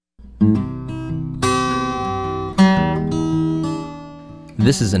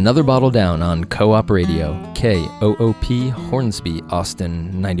This is Another Bottle Down on Co-op Radio, KOOP Hornsby,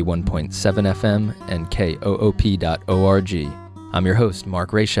 Austin 91.7 FM and KOOP.org. I'm your host, Mark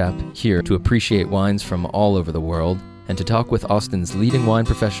Rayshap, here to appreciate wines from all over the world and to talk with Austin's leading wine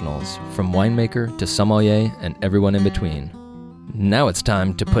professionals, from winemaker to sommelier and everyone in between. Now it's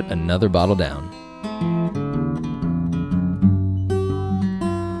time to put another bottle down.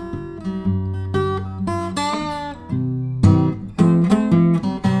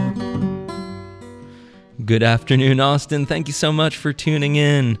 Good afternoon, Austin. Thank you so much for tuning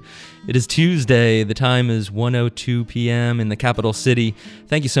in. It is Tuesday. The time is 1:02 p.m. in the capital city.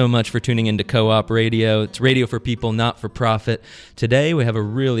 Thank you so much for tuning into Co-op Radio. It's radio for people, not for profit. Today, we have a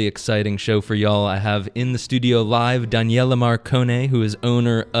really exciting show for y'all. I have in the studio live Daniela Marcone, who is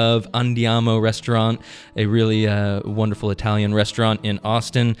owner of Andiamo Restaurant, a really wonderful Italian restaurant in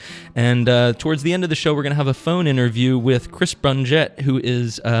Austin. And towards the end of the show, we're going to have a phone interview with Chris Brungett, who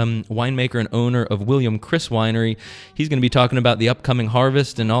is winemaker and owner of William Chris Winery. He's going to be talking about the upcoming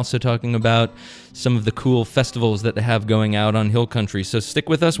harvest and also talking about some of the cool festivals that they have going out on Hill Country. So stick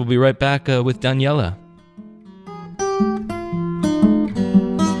with us. We'll be right back with Daniela.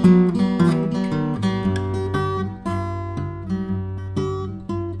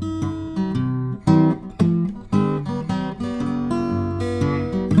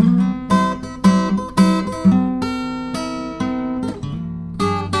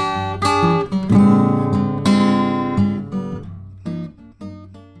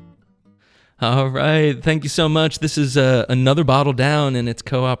 All right. Thank you so much. This is Another Bottle Down, and it's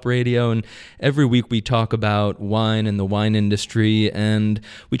Co-op Radio. And every week we talk about wine and the wine industry, and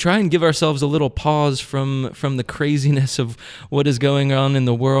we try and give ourselves a little pause from the craziness of what is going on in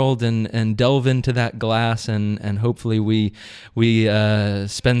the world and delve into that glass, and hopefully we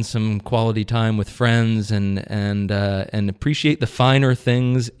spend some quality time with friends and appreciate the finer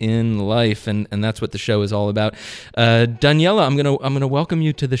things in life. And that's what the show is all about. Daniela, I'm gonna welcome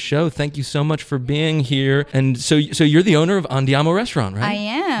you to the show. Thank you so much for being here. And so you're the owner of Andiamo Restaurant, right? I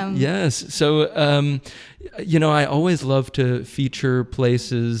am. Yes. So, I always love to feature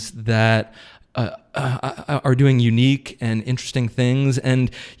places that are doing unique and interesting things. And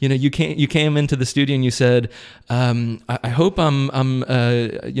you came into the studio and you said, I hope I'm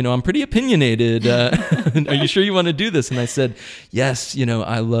pretty opinionated. Are you sure you want to do this? And I said, yes.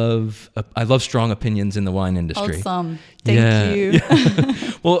 I love strong opinions in the wine industry. Awesome. Thank you. Yeah.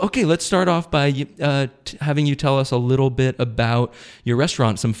 Well, okay, let's start off by having you tell us a little bit about your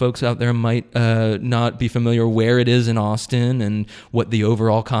restaurant. Some folks out there might not be familiar where it is in Austin and what the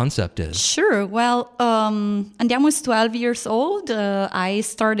overall concept is. Sure. Well, Andiamo is 12 years old. I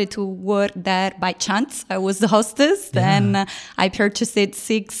started to work there by chance. I was the hostess. Then I purchased it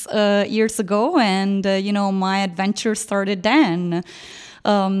 6 years ago, and my adventure started then.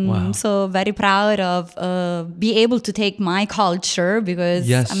 Wow. So very proud of be able to take my culture, because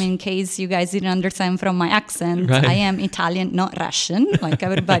in case you guys didn't understand from my accent, right. I am Italian, not Russian, like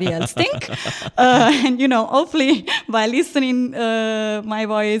everybody else think. And hopefully by listening my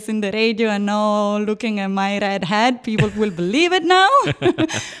voice in the radio and now looking at my red head, people will believe it now.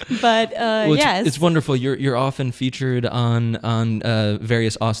 But yes, it's wonderful. You're often featured on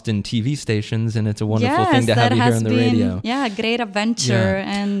various Austin TV stations, and it's a wonderful thing to have you here on the radio. Yeah, great adventure. Yeah.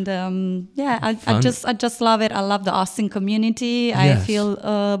 And I just love it. I love the Austin community. Yes. I feel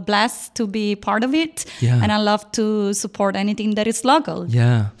blessed to be part of it. Yeah. And I love to support anything that is local.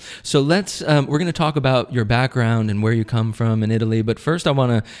 Yeah. So let's we're going to talk about your background and where you come from in Italy. But first, I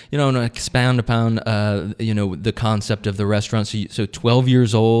want to expand upon the concept of the restaurant. So 12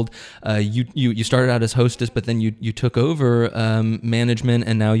 years old, you started out as hostess, but then you took over management,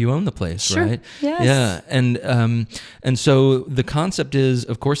 and now you own the place, sure. Right? Yes. Yeah. And so the concept is,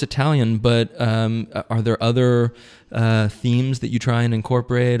 of course, Italian, but are there other themes that you try and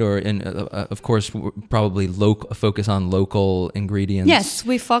incorporate, or of course probably focus on local ingredients? Yes,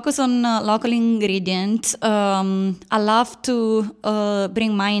 we focus on local ingredients. I love to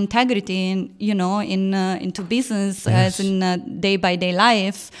bring my integrity into business, yes. As in day by day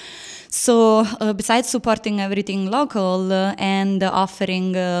life. So besides supporting everything local and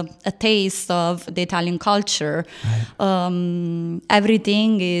offering a taste of the Italian culture, right.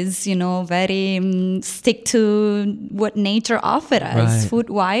 Everything is, very stick to what nature offers us, right.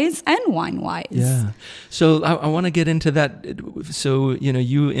 Food-wise and wine-wise. Yeah. So I want to get into that. So,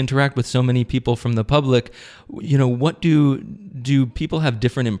 you interact with so many people from the public. What do people have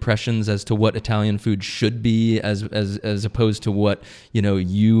different impressions as to what Italian food should be as opposed to what,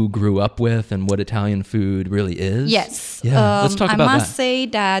 you grew up with and what Italian food really is? Yes. Yeah. Let's talk about that. I must say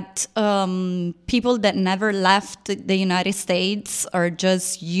that people that never left the United States are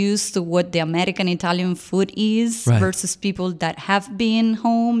just used to what the American Italian food is versus people that have been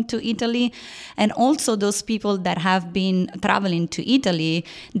home to Italy. And also those people that have been traveling to Italy,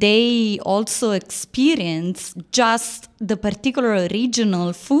 they also experience just the particular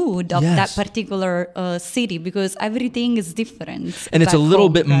regional food of that particular city, because everything is different. And it's a little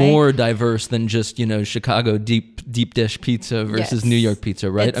bit more diverse than just, Chicago deep dish pizza versus New York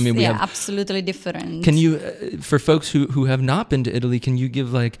pizza, right? I mean, we have absolutely different. Can you, for folks who have not been to Italy, can you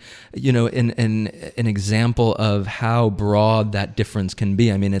give an example of how broad that difference can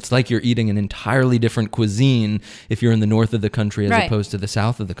be? I mean, it's like you're eating an entirely different cuisine if you're in the north of the country as opposed to the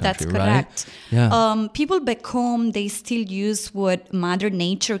south of the country, right? That's correct. Yeah. People back home, they still use what Mother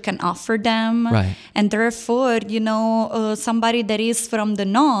Nature can offer them. Right. And therefore, somebody that is from the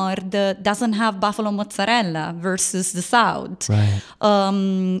north doesn't have buffalo mozzarella versus the south. Right.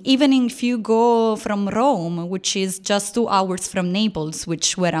 Even if you go from Rome, which is just 2 hours from Naples,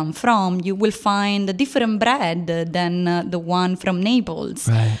 where I'm from, you will find a different bread than the one from Naples.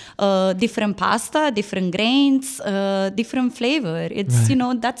 Right. Different pasta, different grains, different flavor. It's,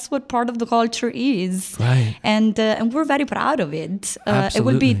 that's what part of the culture is. Right. And we're very proud of it. It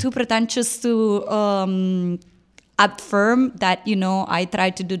would be too pretentious to affirm that, I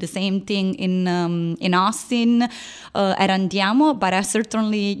try to do the same thing in Austin at Andiamo, but I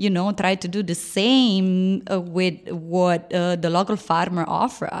certainly, try to do the same with what the local farmer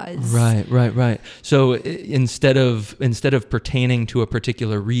offers. Right. So instead of pertaining to a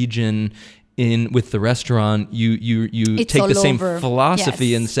particular region with the restaurant, you take the same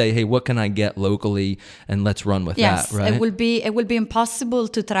philosophy and say, hey, what can I get locally, and let's run with that, right? It will be impossible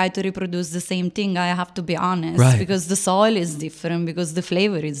to try to reproduce the same thing, I have to be honest, because the soil is different, because the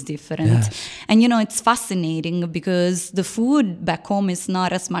flavor is different. Yes. And it's fascinating because the food back home is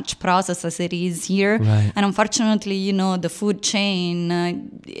not as much processed as it is here. Right. And unfortunately, the food chain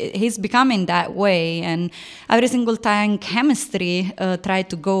is becoming that way, and every single time chemistry try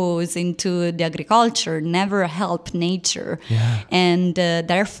to goes into the agriculture, never help nature, and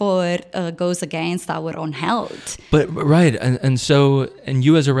therefore goes against our own health. But right, and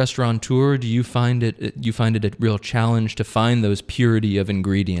you as a restaurateur, do you find it a real challenge to find those purity of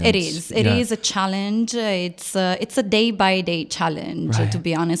ingredients? It is. It is a challenge. It's a day by day challenge, to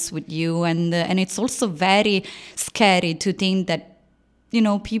be honest with you, and it's also very scary to think that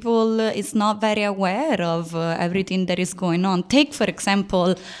people is not very aware of everything that is going on. Take, for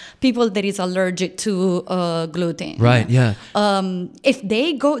example, people that is allergic to gluten. Right, yeah. If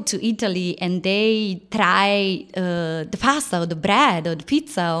they go to Italy and they try the pasta or the bread or the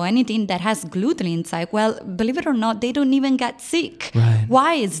pizza or anything that has gluten inside, well, believe it or not, they don't even get sick. Right.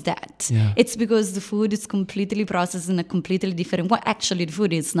 Why is that? Yeah. It's because the food is completely processed in a completely different way. Well, actually, the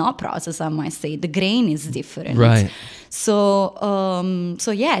food is not processed, I might say. The grain is different. Right. So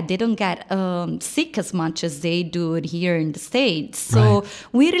they don't get sick as much as they do it here in the States. So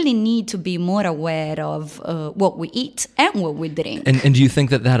we really need to be more aware of what we eat and what we drink. And do you think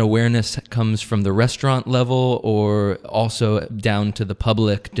that awareness comes from the restaurant level, or also down to the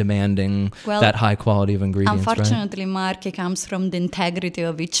public demanding that high quality of ingredients? Unfortunately, Mark, it comes from the integrity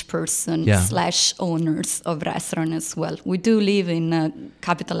of each person / owners of restaurant as well. We do live in a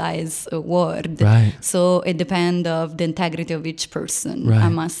capitalized world. Right. So it depends of the integrity of each person, I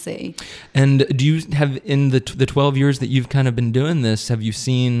must say. And do you have, in the 12 years that you've kind of been doing this, have you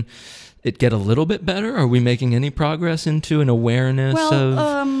seen it get a little bit better? Are we making any progress into an awareness of...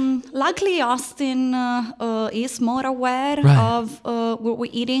 Luckily, Austin is more aware of what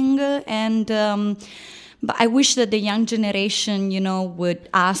we're eating, and but I wish that the young generation, would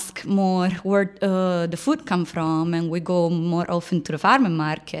ask more where the food come from, and we go more often to the farming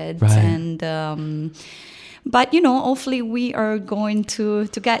market. And but hopefully we are going to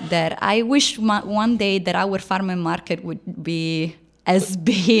get there. I wish one day that our farming market would be as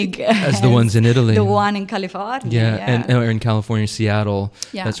big as the ones in Italy, the one in California, and or in California, Seattle,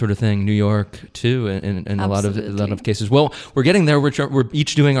 that sort of thing, New York too, in a lot of cases. Well, we're getting there. We're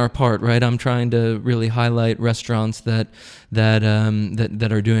each doing our part, right? I'm trying to really highlight restaurants that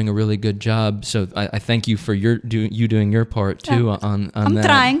are doing a really good job. So I thank you for you doing your part too on I'm that.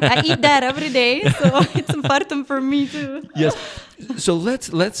 trying. I eat that every day, so it's important for me too. Yes. So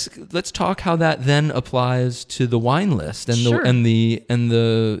let's talk how that then applies to the wine list and the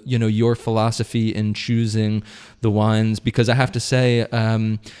your philosophy in choosing the wines, because I have to say,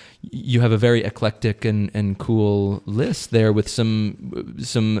 you have a very eclectic and cool list there with a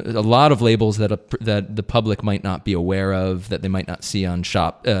lot of labels that the public might not be aware of, that they might not see on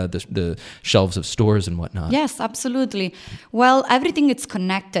the shelves of stores and whatnot. Yes, absolutely. Well, everything is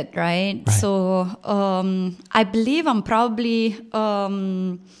connected, right? So I believe I'm probably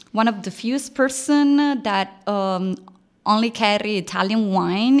one of the few person that only carry Italian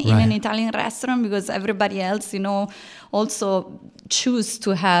wine in an Italian restaurant, because everybody else, also choose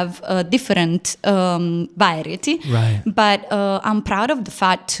to have a different variety. Right. But I'm proud of the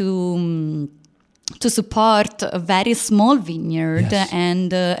fact to support a very small vineyard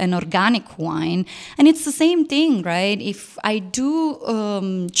and an organic wine. And it's the same thing, right? If I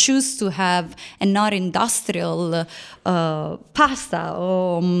do choose to have a not industrial pasta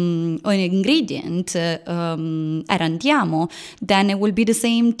or an ingredient at Andiamo, then it will be the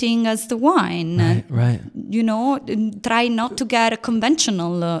same thing as the wine. Right. Try not to get a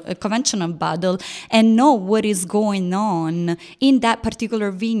conventional bottle and know what is going on in that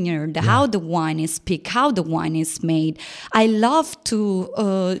particular vineyard, how the wine is picked, how the wine is made. I love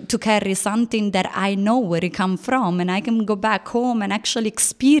to carry something that I know where it comes from, and I can go back home and actually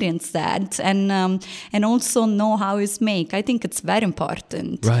experience that, and also know how it's made. I think it's very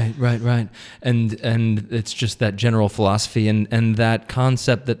important. Right. And it's just that general philosophy and that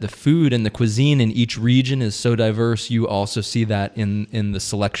concept that the food and the cuisine in each region is so diverse. You also see that in the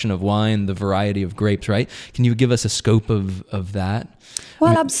selection of wine, the variety of grapes, right? Can you give us a scope of that?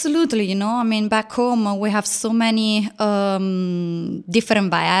 Well, absolutely. Back home we have so many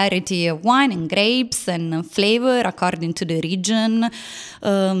different variety of wine and grapes and flavor according to the region.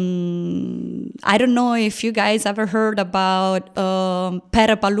 I don't know if you guys ever heard about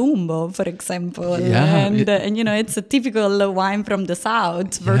Pere Palumbo, for example. Yeah. And it's a typical wine from the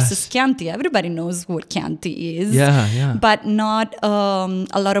south versus Chianti. Everybody knows what Chianti is. Yeah. But not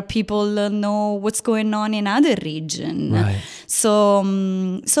a lot of people know what's going on in other regions. Right. So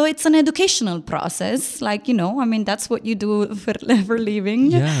it's an educational process, that's what you do for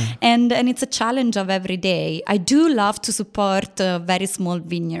living. Yeah. And it's a challenge of every day. I do love to support a very small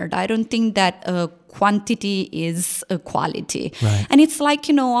vineyard. I don't think that quantity is quality. Right. And it's like,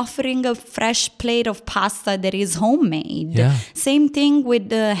 offering a fresh plate of pasta that is homemade. Yeah. Same thing with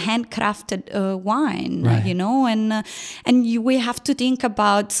the handcrafted wine, and we have to think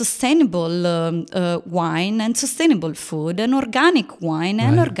about sustainable wine and sustainable food, and organic wine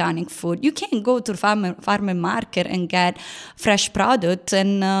and organic food. You can't go to farmer market and get fresh product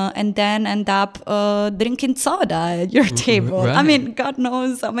and then end up drinking soda at your table. Right. God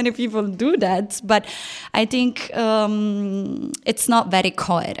knows how many people do that, but I think it's not very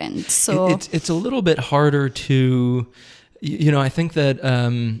coherent. So it's a little bit harder to, I think that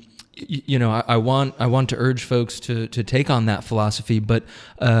I want to urge folks to take on that philosophy, but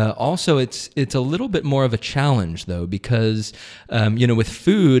also it's a little bit more of a challenge though, because with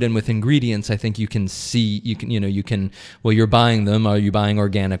food and with ingredients, I think you're buying them. Are you buying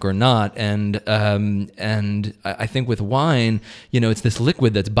organic or not? And I think with wine, it's this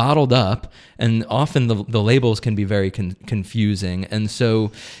liquid that's bottled up, and often the labels can be very confusing, and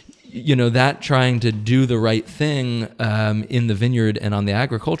so. That trying to do the right thing in the vineyard and on the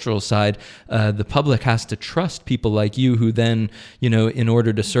agricultural side, the public has to trust people like you who then, in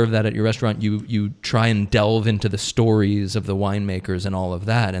order to serve that at your restaurant, you try and delve into the stories of the winemakers and all of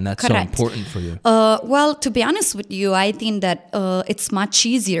that. And that's Correct. so important for you. Well, to be honest with you, I think that it's much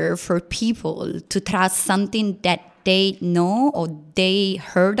easier for people to trust something that they know or they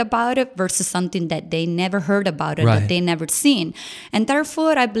heard about it versus something that they never heard about it, that they never seen. And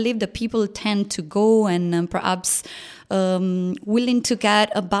therefore, I believe that people tend to go and perhaps willing to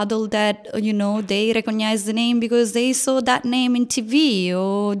get a bottle that, they recognize the name because they saw that name in TV,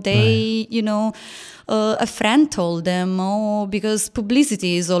 or they, a friend told them, because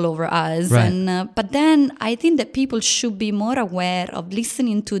publicity is all over us. Right. And but then I think that people should be more aware of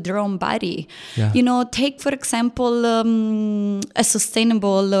listening to their own body. Yeah. Take for example a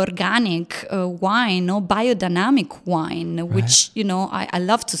sustainable organic wine or biodynamic wine, which I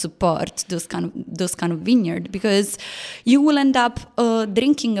love to support those kind of vineyard, because you will end up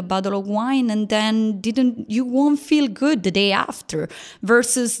drinking a bottle of wine and then you won't feel good the day after,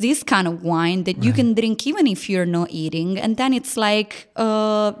 versus this kind of wine that you can drink even if you're not eating, and then it's like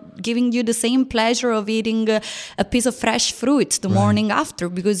giving you the same pleasure of eating a piece of fresh fruit the morning after,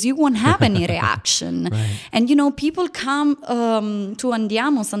 because you won't have any reaction. And people come to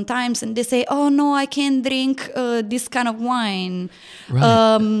Andiamo sometimes and they say, oh no, I can't drink this kind of wine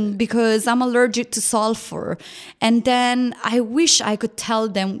because I'm allergic to sulfur. And then I wish I could tell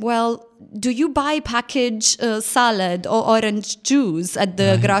them, well, do you buy packaged salad or orange juice at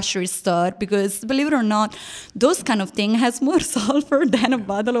the grocery store? Because believe it or not, those kind of thing has more sulfur than a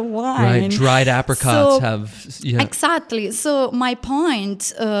bottle of wine. Right, dried apricots have... Yeah. Exactly. So my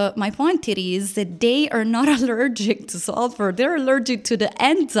point here is that they are not allergic to sulfur. They're allergic to the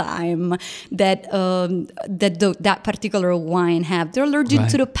enzyme that that particular wine have. They're allergic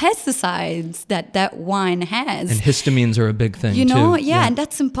to the pesticides that wine has. And histamines are a big thing, too. Yeah, and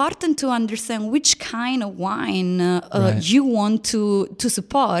that's important to understand which kind of wine you want to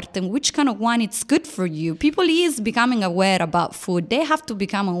support and which kind of wine it's good for you. People is becoming aware about food. They have to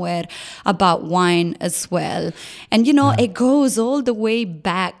become aware about wine as well. And, it goes all the way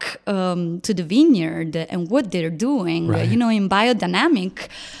back to the vineyard and what they're doing. Right. In biodynamic,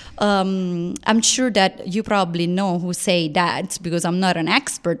 I'm sure that you probably know who say that because I'm not an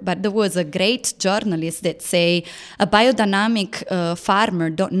expert, but there was a great journalist that say a biodynamic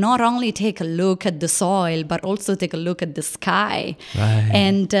farmer don't not only take a look at the soil, but also take a look at the sky. Right.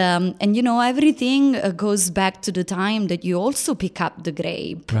 And everything goes back to the time that you also pick up the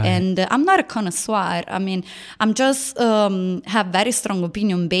grape. Right. And I'm not a connoisseur. I mean, I'm just have very strong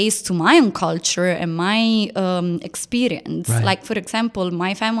opinion based to my own culture and my experience. Right. Like, for example,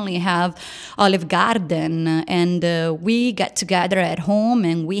 my family have olive garden, and we get together at home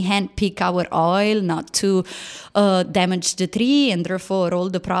and we hand pick our oil not to damage the tree, and therefore all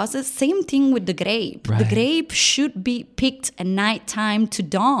the process. Same thing with the grape. Right. The grape should be picked at nighttime to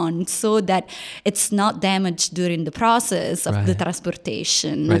dawn so that it's not damaged during the process of the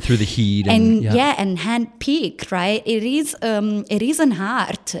transportation. Right, through the heat. And hand picked, right? It is an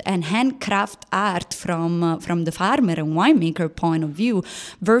art and handcraft art from the farmer and winemaker point of view,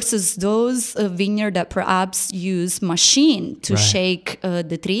 versus those vineyard that perhaps use machine to shake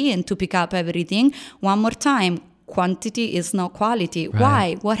the tree and to pick up everything. One more time, quantity is not quality. Right.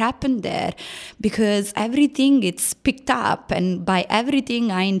 Why? What happened there? Because everything it's picked up, and by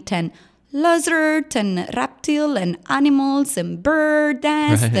everything I intend lizard and reptile and animals and bird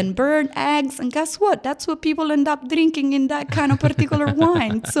nest and bird eggs. And guess what? That's what people end up drinking in that kind of particular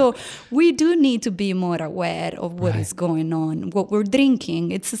wine. So we do need to be more aware of what is going on, what we're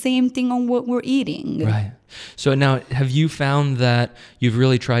drinking. It's the same thing on what we're eating. Right. So now, have you found that you've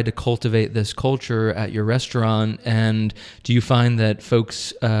really tried to cultivate this culture at your restaurant? And do you find that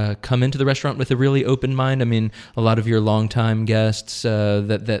folks come into the restaurant with a really open mind? I mean, a lot of your longtime guests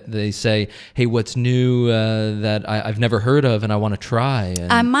that they say, "Hey, what's new that I've never heard of and I want to try?"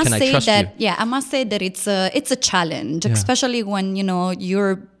 And I must can say I trust that. you? Yeah, I must say that it's a challenge, especially when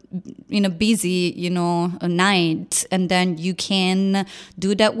you're in a busy, a night, and then you can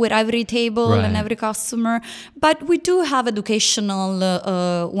do that with every table and every customer. But we do have educational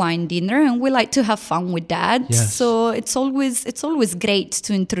wine dinner, and we like to have fun with that. Yes. So it's always great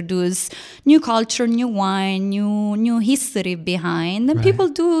to introduce new culture, new wine, new history behind, and people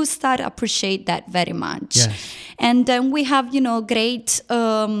do start appreciate that very much. Yes. And then we have great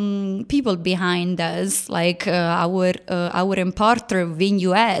people behind us, like our importer Vin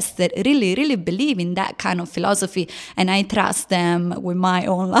US, that really believe in that kind of philosophy, and I trust them with my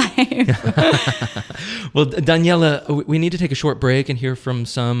own life. Well, Daniela, we need to take a short break and hear from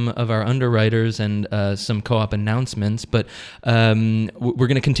some of our underwriters and some co-op announcements, but we're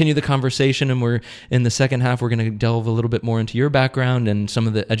going to continue the conversation, and we're in the second half, we're going to delve a little bit more into your background and some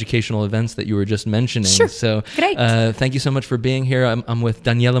of the educational events that you were just mentioning. Sure. So Great. Thank you so much for being here. I'm with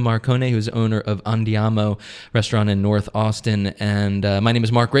Daniela Marcone, who's owner of Andiamo restaurant in North Austin, and my name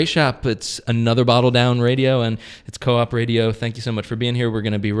is Mark Rayshap. It's another Bottle Down Radio, and it's Co-op Radio. Thank you so much for being here. We're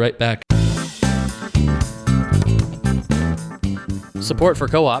going to be right back. Support for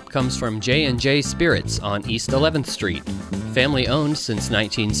Co-op comes from J&J Spirits on East 11th Street. Family owned since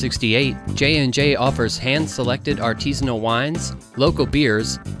 1968, J&J offers hand-selected artisanal wines, local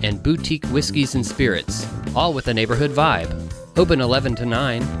beers, and boutique whiskeys and spirits, all with a neighborhood vibe. Open 11 to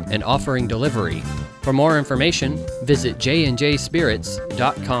 9 and offering delivery. For more information, visit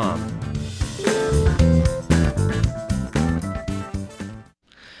jnjspirits.com.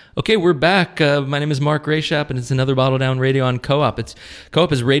 Okay, we're back. My name is Mark Rayshap, and it's another Bottle Down Radio on Co-op.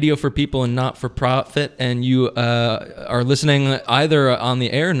 Co-op is radio for people and not for profit, and you are listening either on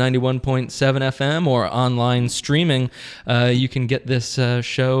the air, 91.7 FM, or online streaming. You can get this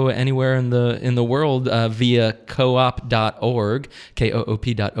show anywhere in the world via coop.org,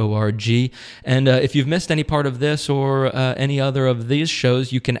 koop.org. And if you've missed any part of this or any other of these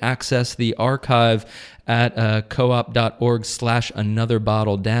shows, you can access the archive at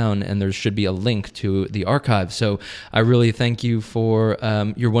coop.org/anotherbottledown, and there should be a link to the archive. So I really thank you for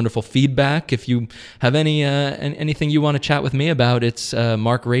your wonderful feedback. If you have anything you want to chat with me about, it's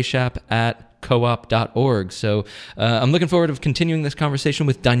Mark Rayshap at coop.org. So I'm looking forward to continuing this conversation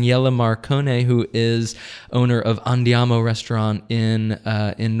with Daniela Marcone, who is owner of Andiamo restaurant in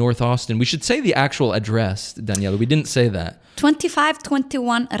North Austin. We should say the actual address, Daniela. We didn't say that.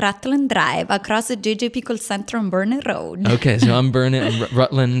 2521 Rutland Drive, across the J.J. Pickle Center on Burnett Road. Okay, so I'm Burnett,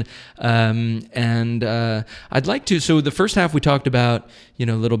 Rutland, and I'd like to. So the first half we talked about,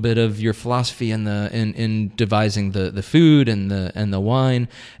 a little bit of your philosophy in devising the food and the wine,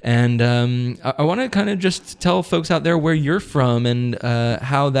 and I want to kind of just tell folks out there where you're from and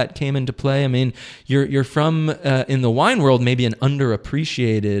how that came into play. I mean, you're from in the wine world, maybe an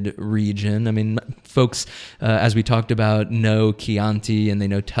underappreciated region. I mean, folks, as we talked about, know Chianti and they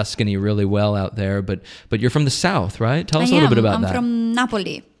know Tuscany really well out there, but you're from the south, right? Tell us a little bit about that. I'm from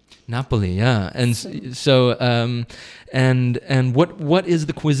Napoli. Napoli, yeah. And so and what is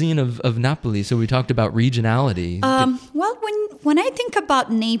the cuisine of Napoli? So we talked about regionality. Well, when I think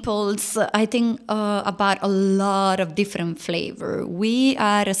about Naples, I think about a lot of different flavor. We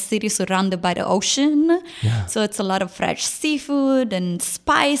are a city surrounded by the ocean, so it's a lot of fresh seafood and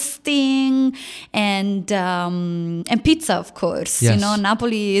spice thing, and pizza, of course. Yes.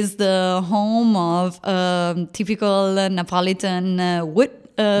 Napoli is the home of typical Napolitan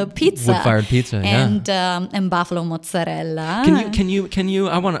pizza, wood-fired pizza, and buffalo mozzarella. Can you?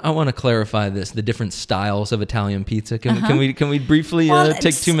 I want to clarify this: the different styles of Italian pizza. Can we briefly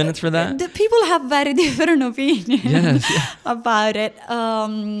take 2 minutes for that? The people have very different opinions about it.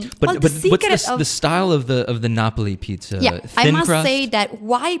 But what's the style of the Napoli pizza? Yeah, Thin I must crust? say that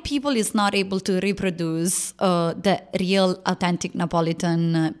why people is not able to reproduce the real authentic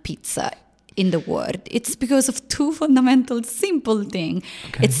Napolitan pizza in the world. It's because of two fundamental simple things.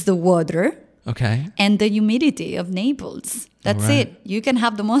 Okay. It's the water and the humidity of Naples. That's it. You can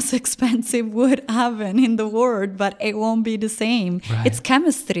have the most expensive wood oven in the world, but it won't be the same. Right. It's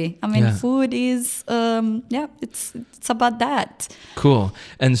chemistry. I mean, food is, it's about that. Cool.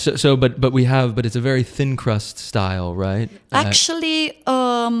 And but it's a very thin crust style, right? Actually,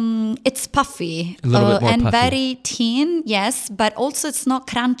 it's puffy. A little bit more and puffy. very thin, yes, but also it's not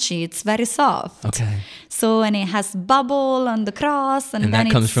crunchy. It's very soft. Okay. So, and it has bubble on the crust. And then that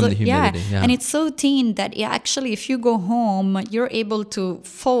comes from the humidity. Yeah. And it's so thin that actually, if you go home, you're able to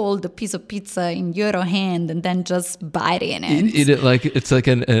fold a piece of pizza in your hand and then just bite in it. Eat it like it's like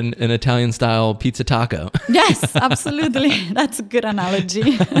an Italian style pizza taco. Yes, absolutely. That's a good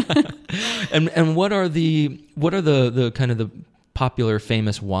analogy. And what are the kind of the popular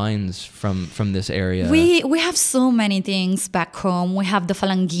famous wines from this area? We have so many things back home. We have the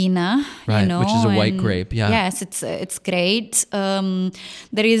Falanghina, right, which is a white grape. Yeah. Yes, it's great.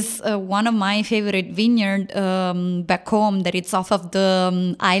 There is one of my favorite vineyard back home that it's off of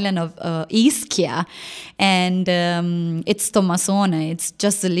the island of Ischia, and it's Tommasone. It's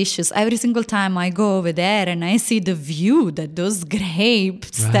just delicious. Every single time I go over there and I see the view that those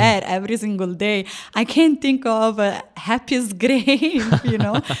grapes there every single day, I can't think of a happiest grape.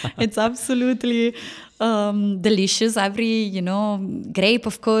 It's absolutely delicious. Every grape,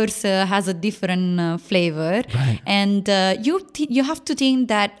 of course, has a different flavor, and you have to think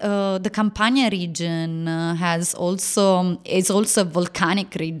that the Campania region is also a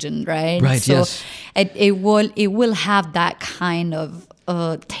volcanic region, right? Right. So yes. It will have that kind of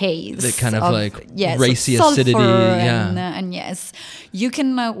taste, the kind of like racy acidity, and yes, you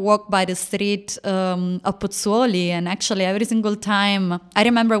can walk by the street of Pozzuoli, and actually every single time, I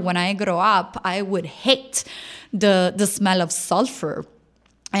remember when I grew up, I would hate the smell of sulfur.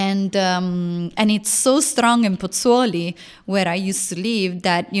 And it's so strong in Pozzuoli, where I used to live,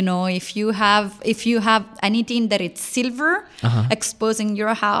 that if you have anything that it's silver exposing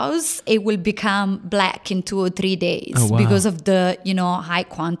your house, it will become black in 2 or 3 days because of the high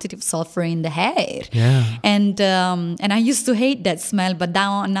quantity of sulfur in the air. Yeah. And I used to hate that smell, but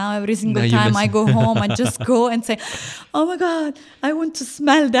now every single time I go home, I just go and say, "Oh my God, I want to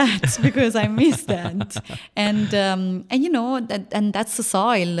smell that," because I miss that. And that's the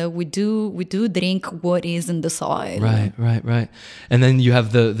soil. We do drink what is in the soil. Right. And then you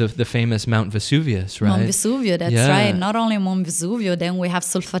have the famous Mount Vesuvius, right? Mount Vesuvio, that's right. Not only Mount Vesuvio, then we have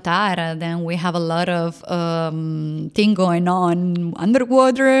Solfatara, then we have a lot of thing going on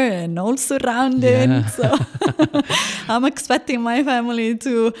underwater and all surrounded. Yeah. So I'm expecting my family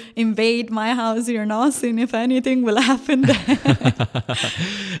to invade my house here in Austin if anything will happen there.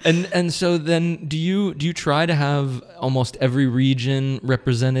 And so then do you try to have almost every region represented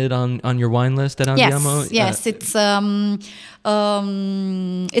represented on your wine list at Andiamo? Yes. It's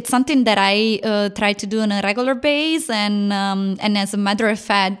something that I try to do on a regular basis, and as a matter of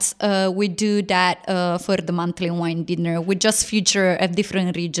fact, we do that for the monthly wine dinner. We just feature a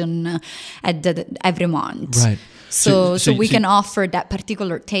different region every month. Right. So we can offer that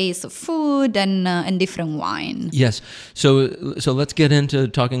particular taste of food and different wine. Yes. So let's get into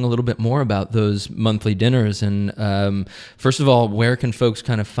talking a little bit more about those monthly dinners. And first of all, where can folks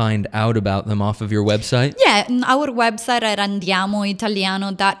kind of find out about them off of your website? Yeah, our website at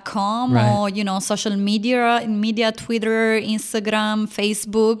andiamoitaliano.com, right. or social media, Twitter, Instagram,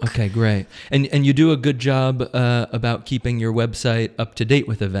 Facebook. Okay, great. And you do a good job about keeping your website up to date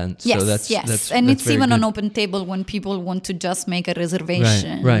with events. Yes, so that's and that's it's even good. an open table when people want to just make a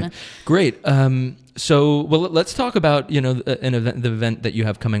reservation. Right. Great. So, let's talk about the event that you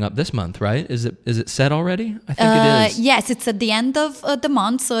have coming up this month, right? Is it set already? I think it is. Yes, it's at the end of the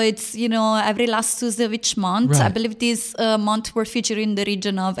month, so it's every last Tuesday of each month. Right. I believe this month we're featuring the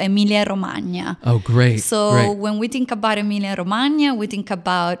region of Emilia-Romagna. Oh, great! So when we think about Emilia-Romagna, we think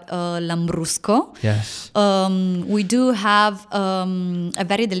about Lambrusco. Yes. We do have a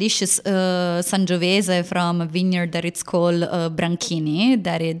very delicious Sangiovese from a vineyard that it's called Branchini.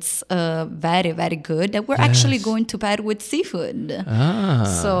 That it's very, very good, that we're actually going to pair with seafood.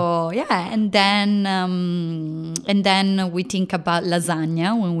 So and then we think about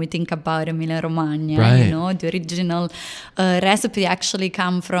lasagna when we think about Emilia Romagna. Right. The original recipe actually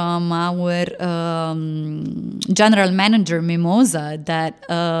come from our general manager Mimosa that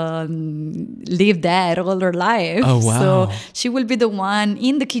lived there all her life. Oh, wow. So she will be the one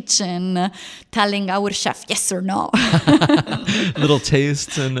in the kitchen telling our chef yes or no. Little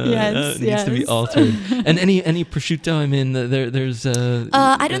tastes and needs to be altered. And any prosciutto? I mean, there's.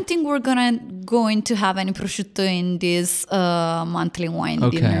 I don't think we're going to have any prosciutto in this monthly wine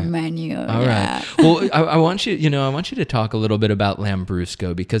dinner menu. All right. Well, I want you to talk a little bit about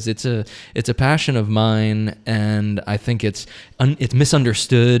Lambrusco, because it's a passion of mine, and I think it's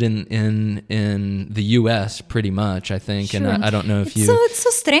misunderstood in the U.S. pretty much. I think, sure. And I don't know if it's so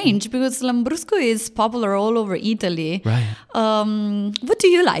strange because Lambrusco is popular all over Italy. Right. What do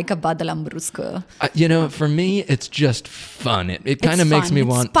you like about the Lambrusco? For me, it's just fun. It kind of makes me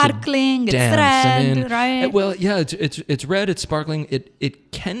want sparkling, to dance. It's red, right? Well, yeah, it's red. It's sparkling.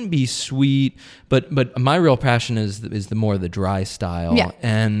 It can be sweet, but my real passion is the more the dry style. Yeah.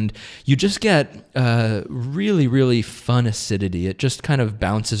 And you just get really, really fun acidity. It just kind of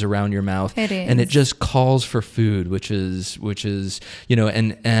bounces around your mouth. It is. And it just calls for food, which is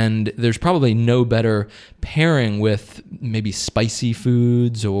and there's probably no better pairing with maybe spicy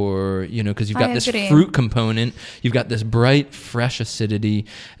foods, or because you've got this fruit component, you've got this bright, fresh acidity,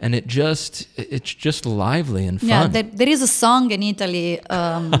 and it's just lively and fun. Yeah, there is a song in Italy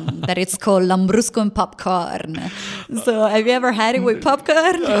that it's called Lambrusco and Popcorn. So have you ever had it with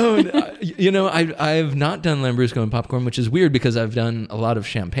popcorn? I've not done Lambrusco and popcorn, which is weird because I've done a lot of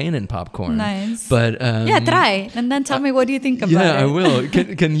champagne and popcorn. Nice. But try and then tell me what do you think about it. Yeah, I will.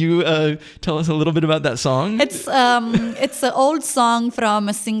 Can you tell us a little bit about that song? It's an old song from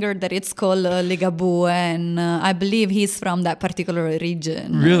a singer that it's called Ligabue, and I believe he's from that particular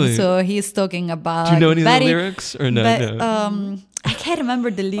region. Really? So he's talking about. Do you know any of the lyrics or no? I can't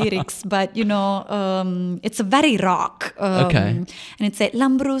remember the lyrics, but it's a very rock. And it's like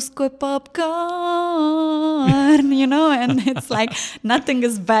Lambrusco e popcorn, and it's like nothing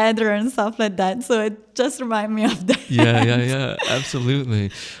is better and stuff like that. So it just reminds me of that. Yeah, absolutely.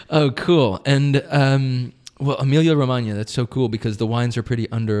 Oh, cool. And Emilia-Romagna, that's so cool because the wines are pretty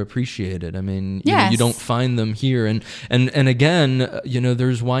underappreciated. I mean, you don't find them here. And again,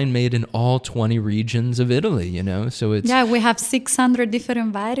 there's wine made in all 20 regions of Italy, so it's... Yeah, we have 600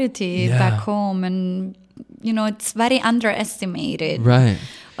 different varieties back home, and, it's very underestimated. Right.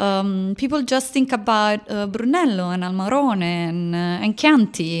 People just think about Brunello and Almarone and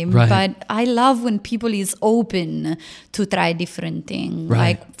Chianti, right. But I love when people is open to try different things.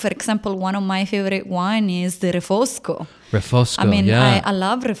 Right. Like, for example, one of my favorite wine is the Refosco. Refosco, I mean, yeah. I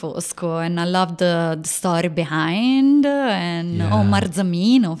love Refosco, and I love the story behind, and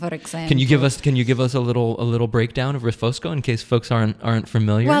Marzamino, for example. Can you give us a little breakdown of Refosco in case folks aren't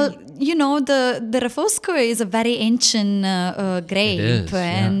familiar? Well, the Refosco is a very ancient grape, it is,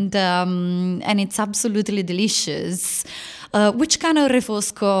 and it's absolutely delicious. Which kind of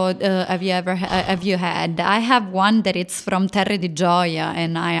Refosco have you had? I have one that it's from Terre di Gioia,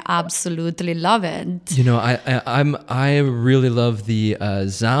 and I absolutely love it. I really love the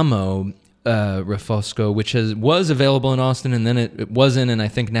Zamo Refosco, which was available in Austin, and then it wasn't, and I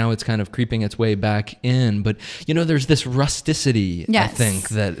think now it's kind of creeping its way back in. But there's this rusticity. Yes. I think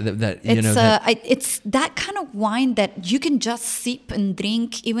that it's that kind of wine that you can just sip and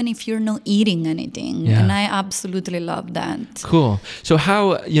drink even if you're not eating anything, and I absolutely love that. Cool. So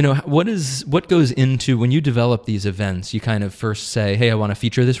how what goes into when you develop these events? You kind of first say, hey, I want to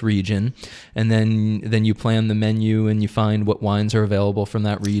feature this region, and then you plan the menu and you find what wines are available from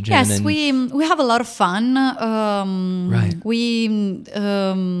that region. Yes, and we have a lot of fun. Right. We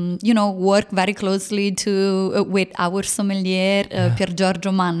work very closely with our sommelier Pier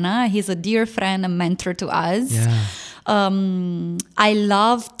Giorgio Manna. He's a dear friend and mentor to us. Yeah. I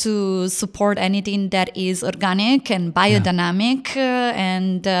love to support anything that is organic and biodynamic,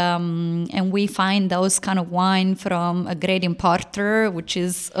 and we find those kind of wine from a great importer, which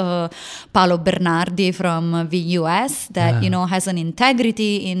is Paolo Bernardi from the US, that has an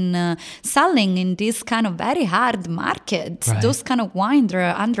integrity in selling in this kind of very hard market. Right. Those kind of wines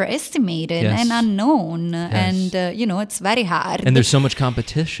are underestimated and unknown, and it's very hard. And there's so much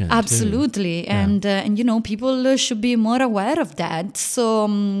competition. Absolutely, too. and people should be more aware of that. So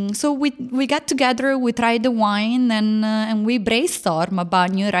we get together, we try the wine, and we brainstorm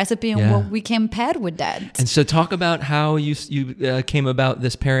about new recipe and what we can pair with that. And so talk about how you came about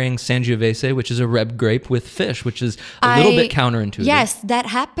this pairing Sangiovese, which is a red grape, with fish, which is a little bit counterintuitive. Yes, that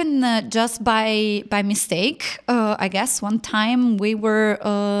happened just by mistake. I guess one time we were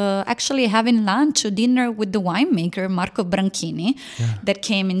actually having lunch or dinner with the winemaker Marco Branchini that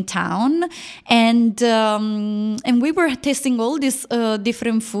came in town, and we were tasting all this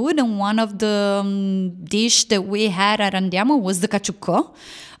different food, and one of the dish that we had at Andiamo was the caciucco,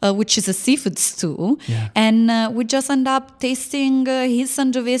 which is a seafood stew, and we just end up tasting his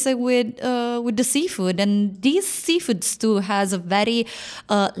Sangiovese with the seafood, and this seafood stew has a very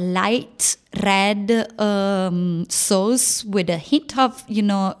light red sauce with a hint of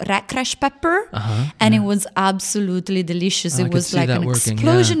red crash pepper, and it was absolutely delicious. It was like an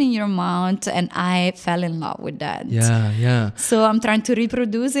explosion in your mouth, and I fell in love with that. So I'm trying to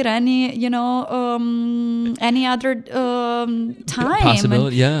reproduce it any other time.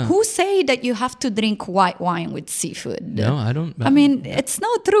 Possibility, Who say that you have to drink white wine with seafood? No, I don't. I mean, it's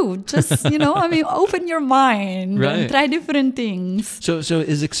not true. Just open your mind and try different things. So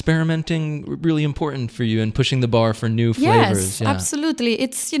is experimenting really important for you and pushing the bar for new flavors? Yes, absolutely.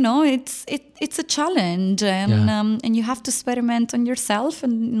 It's it's a challenge, and you have to experiment on yourself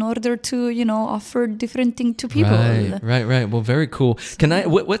in order to offer different things to people. Right. Well, very cool. Can I?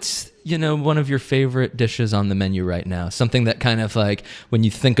 What's one of your favorite dishes on the menu right now? Something that kind of like when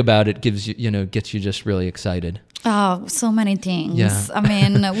you think about it gets you just really excited. Oh, so many things. I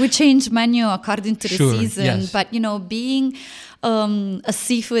mean, we change menu according to the season, but being a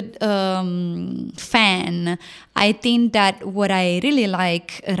seafood fan, I think that what I really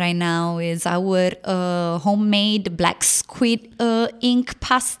like right now is our homemade black squid ink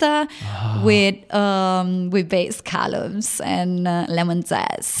pasta with baked scallops and lemon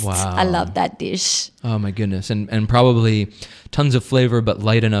zest. Wow. I love that dish. Oh my goodness, and probably tons of flavor, but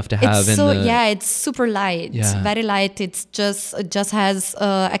light enough to have it's super light, very light. It just has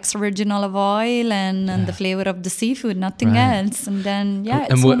extra virgin olive oil and the flavor of the seafood, nothing else. And then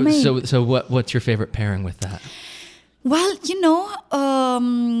it's homemade. So what's your favorite pairing with that? Well,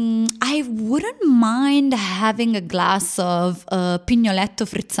 I wouldn't mind having a glass of Pignoletto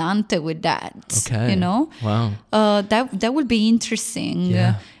frizzante with that. Okay. Wow. That would be interesting.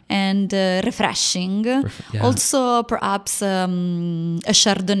 And refreshing. Also, perhaps a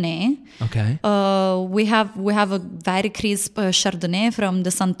Chardonnay. Okay. We have a very crisp Chardonnay from the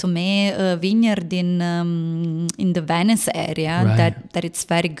Santomé vineyard in the Venice area. That it's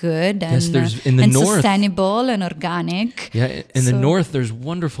very good and in the north, sustainable and organic. Yeah, in the north, there's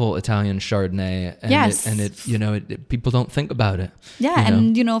wonderful Italian Chardonnay. And people don't think about it. Yeah,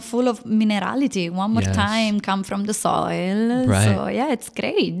 and full of minerality. One more time, come from the soil. Right. So it's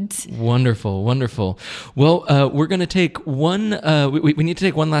great. Wonderful. Well, we're going to take one. We need to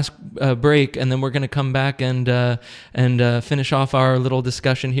take one last break, and then we're going to come back and finish off our little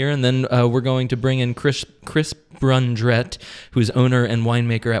discussion here, and then we're going to bring in Chris Brundrett, who's owner and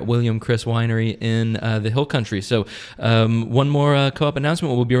winemaker at William Chris Winery in the Hill Country. So one more co-op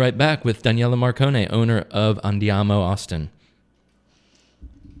announcement. We'll be right back with Daniela Marcone, owner of Andiamo Austin.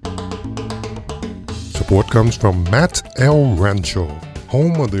 Support comes from Matt's El Rancho,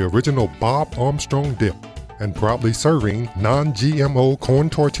 home of the original Bob Armstrong dip, and proudly serving non-GMO corn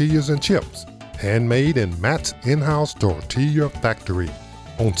tortillas and chips, handmade in Matt's in-house tortilla factory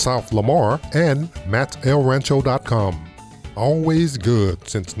on South Lamar and mattselrancho.com. always good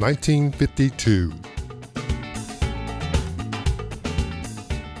since 1952.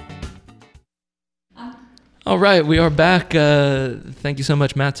 All right, we are back. Thank you so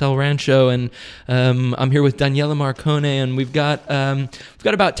much, Matt's El Rancho, and I'm here with Daniela Marcone, and we've got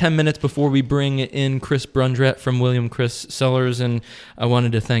about 10 minutes before we bring in Chris Brundrett from William Chris Cellars, and I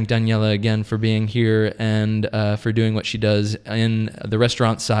wanted to thank Daniela again for being here and for doing what she does in the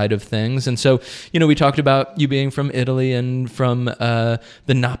restaurant side of things. And so, we talked about you being from Italy and from the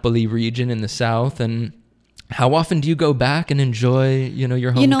Napoli region in the south, and how often do you go back and enjoy,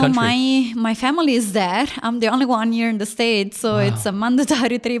 your home country? My family is there. I'm the only one here in the States, so it's a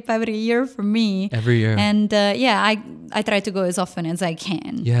mandatory trip every year for me. Every year. And I try to go as often as I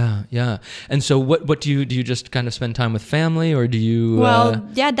can. Yeah. And so what do you just kind of spend time with family, or do you...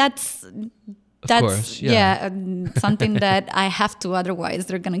 That's course, something that I have to, otherwise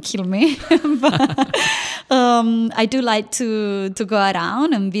they're gonna kill me. But I do like to go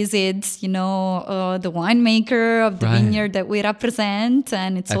around and visit, the winemaker of the vineyard that we represent,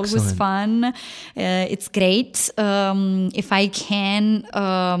 and it's always fun. It's great. If I can,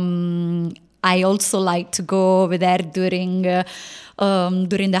 I also like to go over there during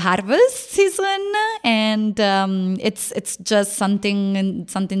the harvest season, and it's just something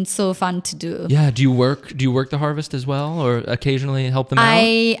so fun to do. Yeah. Do you work the harvest as well, or occasionally help them out?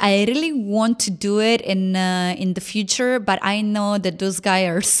 I really want to do it in the future, but I know that those guys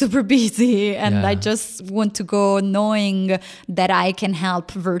are super busy, and I just want to go knowing that I can help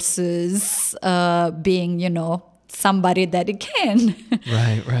versus being somebody that it can.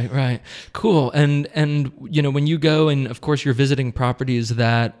 Right. Cool. And when you go, and of course you're visiting properties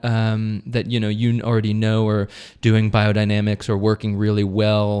that you already know are doing biodynamics or working really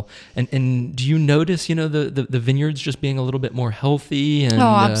well. And do you notice the vineyards just being a little bit more healthy? And,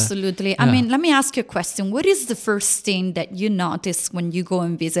 absolutely. I mean, let me ask you a question. What is the first thing that you notice when you go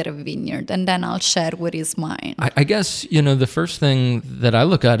and visit a vineyard? And then I'll share what is mine. I guess the first thing that I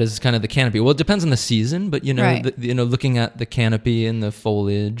look at is kind of the canopy. Well, it depends on the season, but looking at the canopy and the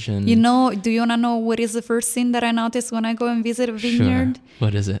foliage, and do you want to know what is the first thing that I notice when I go and visit a vineyard? Sure.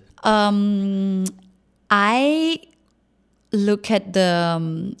 What is it? I look at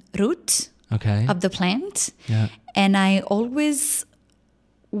the root of the plant, and I always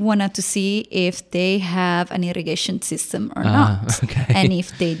wanted to see if they have an irrigation system or not. Okay. And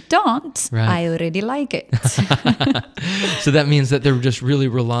if they don't, I already like it. So that means that they're just really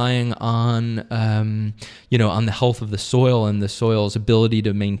relying on, on the health of the soil and the soil's ability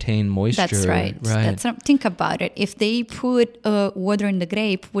to maintain moisture. That's right. Think about it. If they put water in the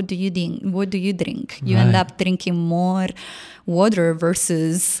grape, what do you drink? You end up drinking more water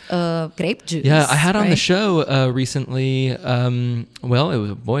versus grape juice. Yeah, I had on the show recently,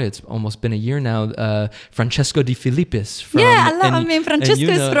 it's almost been a year now, Francesco Di Filippis.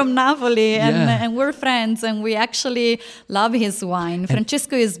 Francesco is from Napoli, and we're friends, and we actually love his wine.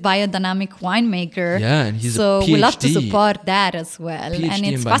 Francesco is biodynamic winemaker. Yeah, and he's so a PhD. We love to support that as well. PhD and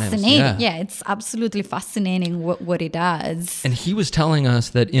it's fascinating. Yeah, it's absolutely fascinating what he does. And he was telling us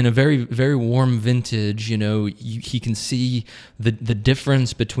that in a very, very warm vintage, he can see the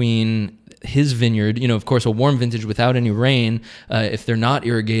difference between his vineyard, of course, a warm vintage without any rain, if they're not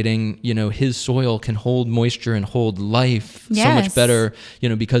irrigating, his soil can hold moisture and hold life so much better,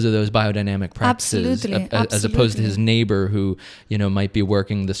 because of those biodynamic practices. Absolutely. As opposed to his neighbor who, might be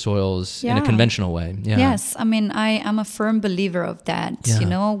working the soils in a conventional way. Yeah. Yes. I mean, I am a firm believer of that.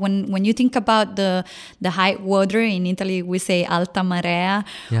 Yeah. When you think about the high water in Italy, we say alta marea.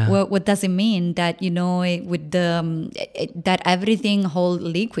 Yeah. What does it mean? That, that everything hold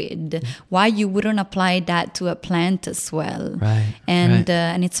liquid. Why you wouldn't apply that to a plant as well? Right. And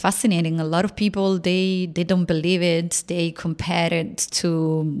it's fascinating. A lot of people they don't believe it. They compare it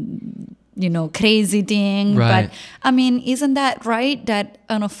to crazy thing. Right. But I mean, isn't that right? That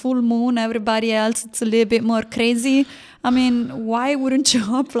on a full moon, everybody else it's a little bit more crazy. I mean, why wouldn't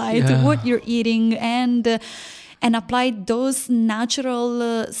you apply to what you're eating and apply those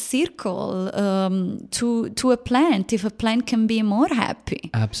natural circle to a plant, if a plant can be more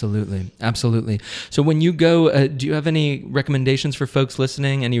happy? Absolutely. So when you go, do you have any recommendations for folks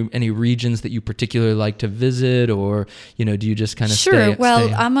listening? Any regions that you particularly like to visit, or do you just kind of Sure.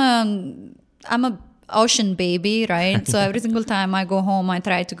 stay? I'm a ocean baby, right? So every single time I go home, I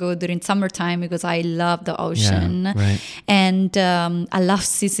try to go during summertime because I love the ocean. Yeah, right. And I love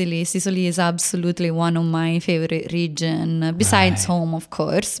Sicily. Sicily is absolutely one of my favorite region, besides home, of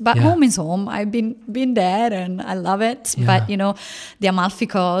course. But home is home. I've been there and I love it. Yeah. But, the Amalfi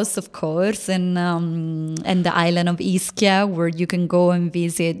Coast, of course, and the island of Ischia, where you can go and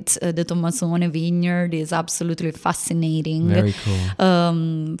visit the Tommasone vineyard is absolutely fascinating. Very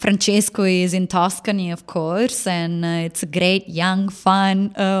cool. Francesco is in Tuscany, of course, and it's a great, young, fun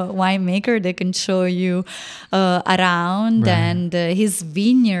winemaker that can show you around. Right. And his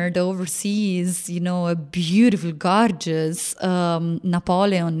vineyard oversees, a beautiful, gorgeous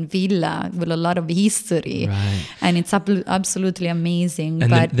Napoleon villa with a lot of history. Right. And it's absolutely amazing. And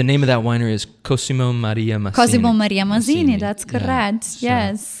but the name of that winery is Cosimo Maria Mazzini. Cosimo Maria Mazzini, that's correct.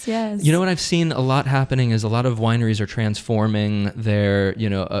 Yeah. Yes, yes. You know what I've seen a lot happening is a lot of wineries are transforming their,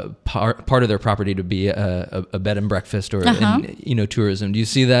 part of their property to be a bed and breakfast or, tourism. Do you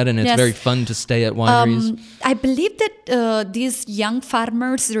see that? And it's very fun to stay at wineries. I believe that these young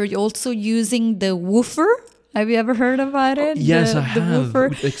farmers are also using the woofer. Have you ever heard about it? Yes, I the have. woofer.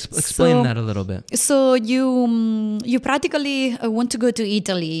 Explain that a little bit. So you practically want to go to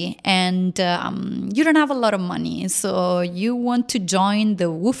Italy and you don't have a lot of money. So you want to join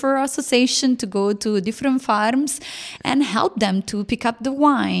the woofer association to go to different farms and help them to pick up the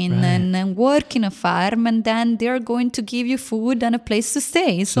wine and work in a farm. And then they're going to give you food and a place to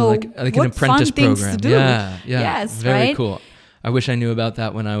stay. So like an apprentice program. Yeah. Yes, very cool. I wish I knew about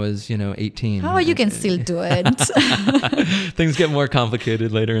that when I was, 18. Oh, you can still do it. Things get more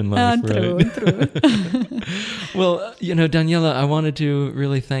complicated later in life, right? True. Well, Daniela, I wanted to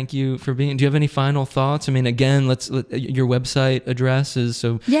really thank you for being. Do you have any final thoughts? I mean, again, your website address is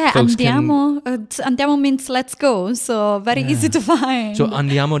so. Yeah, folks Andiamo. Andiamo means let's go, so very easy to find. So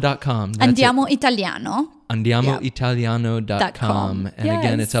andiamo.com. Andiamo Italiano. AndiamoItaliano.com. And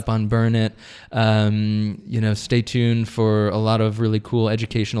again, it's up on Burnet. Stay tuned for a lot of really cool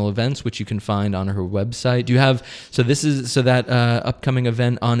educational events, which you can find on her website. Do you have, that upcoming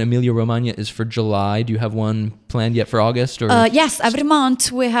event on Emilia Romagna is for July. Do you have one planned yet for August? Or yes, every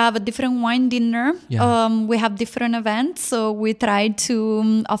month we have a different wine dinner. Yeah. We have different events. So we try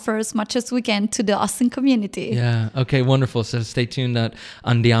to offer as much as we can to the Austin community. Yeah. Okay, wonderful. So stay tuned at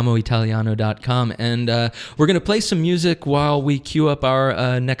AndiamoItaliano.com. And we're going to play some music while we queue up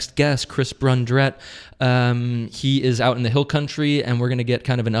our next guest, Chris Brundrett. He is out in the Hill Country, and we're going to get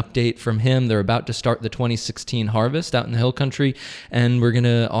kind of an update from him. They're about to start the 2016 harvest out in the Hill Country, and we're going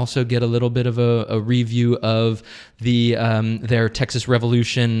to also get a little bit of a review of their Texas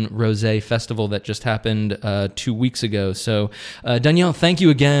Revolution Rosé Festival that just happened 2 weeks ago. So, Danielle, thank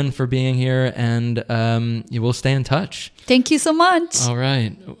you again for being here, and we'll stay in touch. Thank you so much. All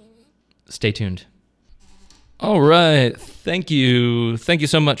right. Stay tuned. All right. Thank you. Thank you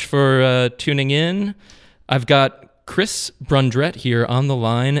so much for tuning in. I've got Chris Brundrett here on the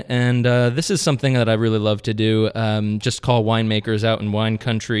line, and this is something that I really love to do, just call winemakers out in wine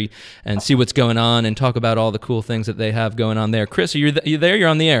country and see what's going on and talk about all the cool things that they have going on there. Chris, are you there? You're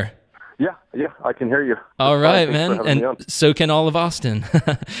on the air. Yeah, I can hear you. All right, man. And so can all of Austin.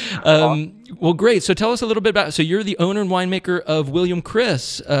 Well, great. So tell us a little bit about, so you're the owner and winemaker of William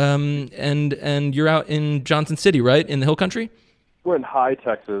Chris, and you're out in Johnson City, right? In the Hill Country? We're in High,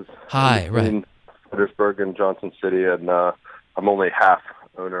 Texas. High, right. In Petersburg and Johnson City, and I'm only half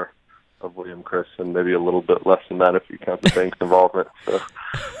owner of William Chris, and maybe a little bit less than that if you count the bank's involvement. So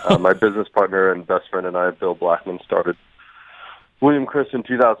my business partner and best friend and I, Bill Blackman, started William Chris in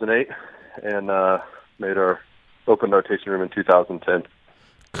 2008 and opened our tasting room in 2010.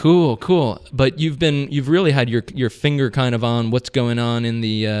 Cool. But you've really had your finger kind of on what's going on in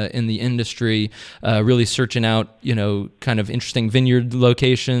the industry, really searching out, kind of interesting vineyard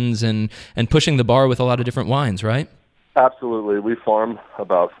locations and pushing the bar with a lot of different wines, right? Absolutely. We farm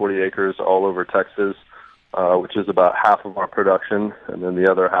about 40 acres all over Texas, which is about half of our production, and then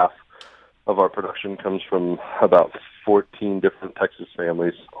the other half of our production comes from about 14 different Texas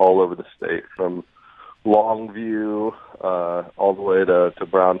families all over the state, from Longview all the way to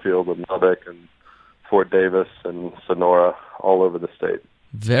Brownfield and Lubbock and Fort Davis and Sonora, all over the state.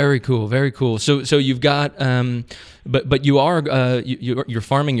 Very cool. So you've got, but you are you're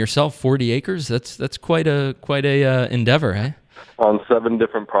farming yourself 40 acres. That's quite a endeavor, eh? On 7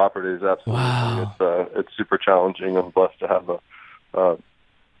 different properties, absolutely. Wow. It's super challenging. I'm blessed to have a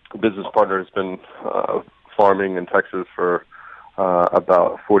business partner who's been farming in Texas for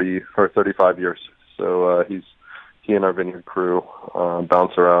about 40 or 35 years. So he and our vineyard crew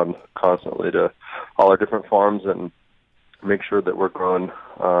bounce around constantly to all our different farms and make sure that we're growing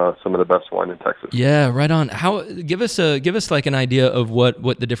some of the best wine in Texas. Yeah, right on. Give us like an idea of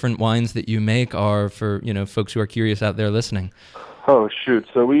what the different wines that you make are for folks who are curious out there listening. Oh shoot!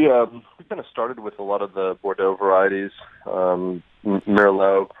 So we kind of started with a lot of the Bordeaux varieties,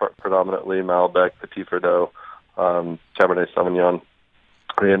 Merlot predominantly, Malbec, Petit Verdot, Cabernet Sauvignon,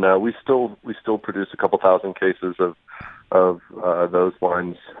 and we still produce a couple thousand cases of those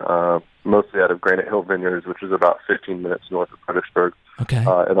wines, mostly out of Granite Hill Vineyards, which is about 15 minutes north of Fredericksburg, Okay.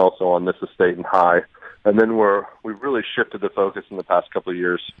 And also on this estate in High. And then we've really shifted the focus in the past couple of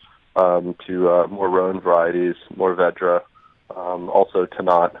years to more Rhone varieties, more Vedra, also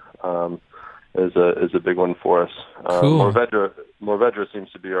Tannat is a big one for us. Cool. More Vedra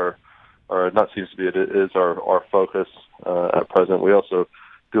seems to be it is our focus at present. We also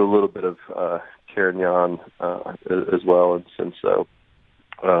do a little bit of Carignan as well, and Cinsault.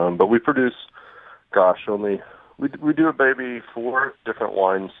 But we produce, we do maybe 4 different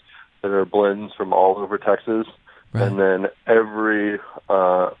wines that are blends from all over Texas, Right. and then every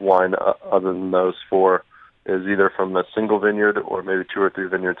wine other than those 4 is either from a single vineyard or maybe 2 or 3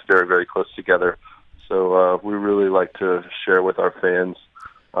 vineyards very, very close together. So we really like to share with our fans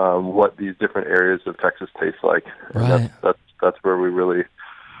what these different areas of Texas taste like. Right. And that's where we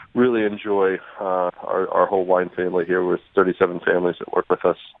really enjoy our whole wine family here with 37 families that work with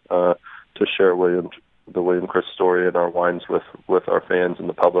us to share the William Chris story and our wines with our fans and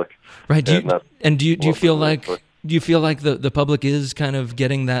the public. Right. Do you feel like enjoy. do you feel like the public is kind of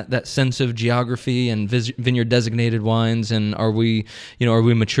getting that sense of geography and vineyard designated wines, and are we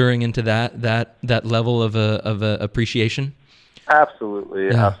maturing into that level of appreciation? Absolutely,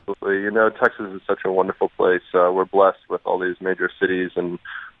 Yeah. absolutely. Texas is such a wonderful place. We're blessed with all these major cities and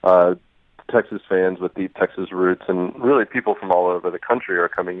Texas fans with deep Texas roots, and really people from all over the country are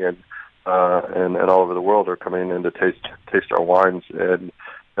coming in, and all over the world are coming in to taste our wines, and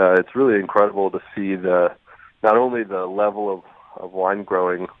it's really incredible to see not only the level of wine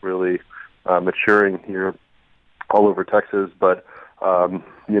growing really maturing here all over Texas, but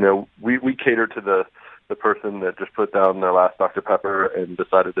we cater to the person that just put down their last Dr. Pepper and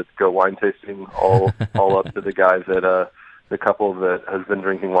decided to go wine tasting, all up to the guys that the couple that has been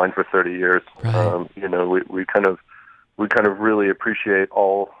drinking wine for 30 years. Right. We kind of really appreciate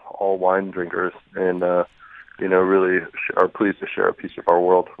all wine drinkers, and really are pleased to share a piece of our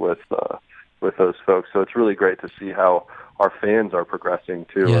world with those folks. So it's really great to see how our fans are progressing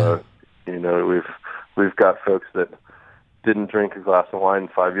too. Yeah. We've got folks that didn't drink a glass of wine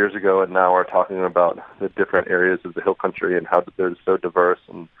 5 years ago and now are talking about the different areas of the hill country and how they're so diverse,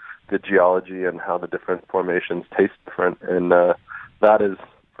 and the geology and how the different formations taste different. And that is,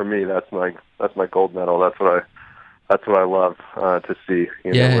 for me, that's my gold medal. That's what I love to see.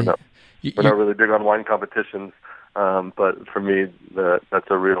 We're not really big on wine competitions, but for me, that's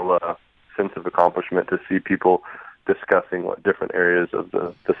a real sense of accomplishment to see people discussing what different areas of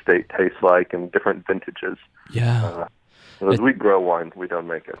the state taste like and different vintages. Yeah. As we grow wine, we don't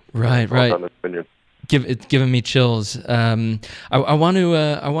make it. Right. On this vineyard. It's giving me chills. I want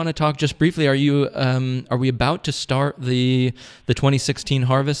to talk just briefly. Are we about to start the 2016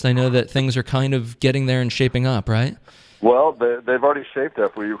 harvest? I know that things are kind of getting there and shaping up, right? Well, they've already shaped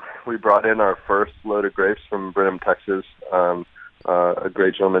up. We brought in our first load of grapes from Brenham, Texas. A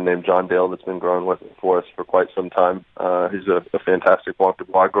great gentleman named John Dale that's been growing for us for quite some time. He's a fantastic Blanc de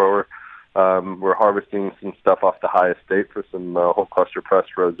Bois grower. We're harvesting some stuff off the High Estate for some whole cluster pressed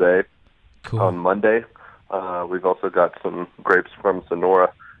rosé. Cool. On Monday. We've also got some grapes from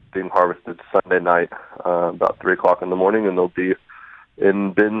Sonora being harvested Sunday night about 3 o'clock in the morning, and they'll be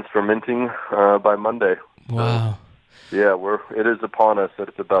in bins fermenting by Monday. Wow. So, yeah, it is upon us that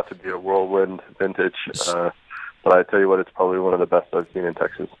it's about to be a whirlwind vintage. But I tell you what, it's probably one of the best I've seen in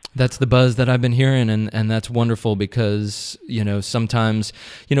Texas. That's the buzz that I've been hearing, and that's wonderful because sometimes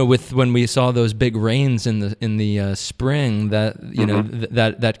when we saw those big rains in the spring, that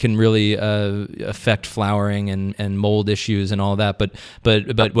that can really affect flowering and mold issues and all that. But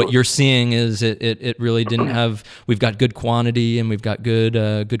what you're seeing is it really didn't have. We've got good quantity and we've got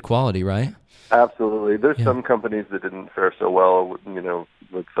good quality, right? Absolutely. There's some companies that didn't fare so well,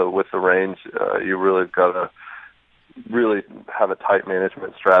 with the rains. You really got to really have a tight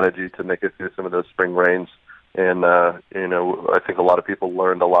management strategy to make it through some of those spring rains. And, I think a lot of people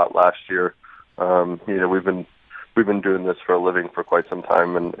learned a lot last year. We've been doing this for a living for quite some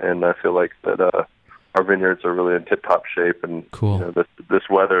time, and I feel like that our vineyards are really in tip-top shape, and cool. This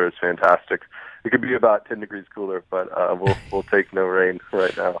weather is fantastic. It could be about 10 degrees cooler, but we'll take no rain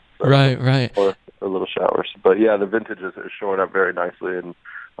right now. So, right. Or a little showers. But yeah, the vintage is showing up very nicely, and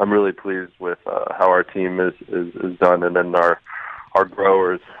I'm really pleased with how our team is done, and then our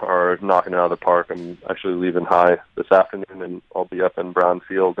growers are knocking it out of the park. I'm actually leaving high this afternoon, and I'll be up in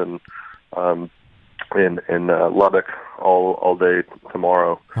Brownfield and in Lubbock all day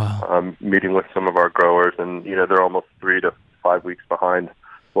tomorrow. Wow. Meeting with some of our growers, and they're almost 3 to 5 weeks behind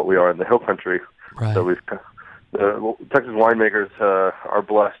what we are in the Hill Country. Right. So the Texas winemakers are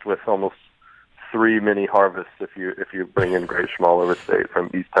blessed with almost 3 mini harvests if you bring in grapes from all over the state, from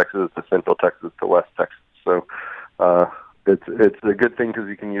East Texas to Central Texas to West Texas. So it's a good thing because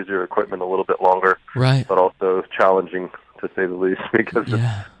you can use your equipment a little bit longer, Right. but also challenging to say the least, because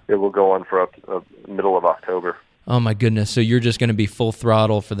it will go on for up to middle of October. Oh my goodness! So you're just going to be full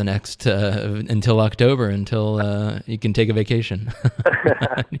throttle for the next until October, until you can take a vacation.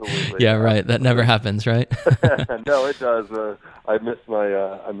 Absolutely. Yeah, right. That never happens, right? No, it does. I missed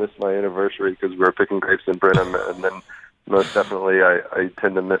my anniversary because we were picking grapes in Brenham, and then most definitely I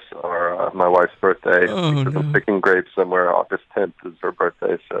tend to miss my wife's birthday because I'm picking grapes somewhere. August 10th is her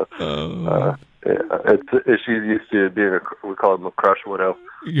birthday, so she's used to being we call them a crush widow,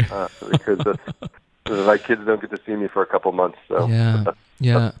 because my kids don't get to see me for a couple months. So that's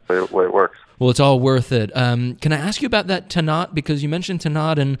the way it works. Well, it's all worth it. Can I ask you about that Tannat? Because you mentioned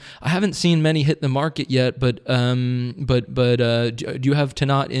Tannat, and I haven't seen many hit the market yet. But do you have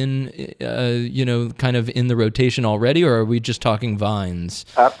Tannat in, kind of in the rotation already, or are we just talking vines?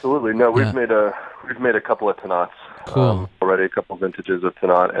 Absolutely, no. We've made a couple of Tannats. Cool. Already a couple vintages of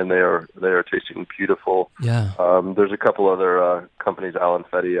Tannat, and they are tasting beautiful. Yeah. There's a couple other companies, Alan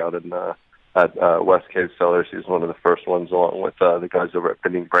Fetty out in at West Cave Cellars. He's one of the first ones, along with the guys over at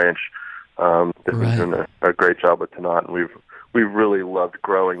Bending Branch. They've been doing a great job with Tannat, and we've really loved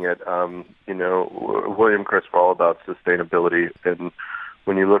growing it. William Chris were all about sustainability, and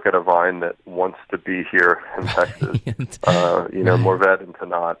when you look at a vine that wants to be here in Texas, Morvet and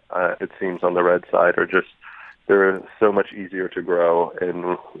Tannat, it seems on the red side they're so much easier to grow,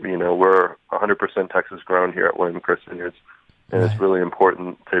 and we're 100% Texas grown here at William Chris Vineyards, and it's really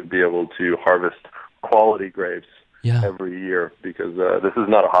important to be able to harvest quality grapes every year, because this is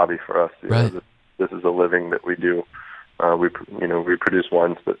not a hobby for us. This is a living that we do. We produce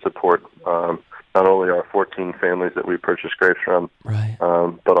wines that support not only our 14 families that we purchase grapes from,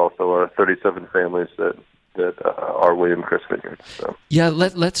 but also our 37 families that are William Chris Vineyards. So. Yeah,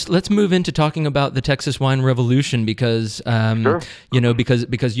 let's move into talking about the Texas wine revolution, because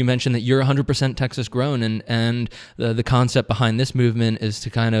because you mentioned that you're 100% Texas grown, and the concept behind this movement is to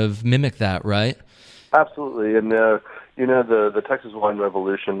kind of mimic that, right? Absolutely, and the Texas wine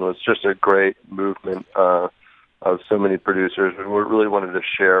revolution was just a great movement of so many producers, and we really wanted to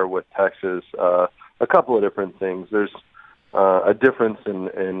share with Texas a couple of different things. There's a difference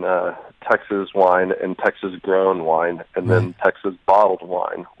in Texas wine and Texas grown wine, and then Texas bottled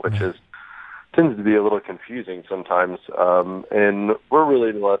wine, which tends to be a little confusing sometimes. And we're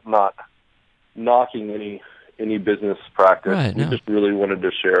really not knocking any business practice. We just really wanted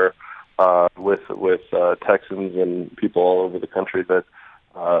to share with Texans and people all over the country that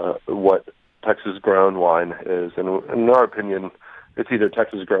what Texas grown wine is, and in our opinion, it's either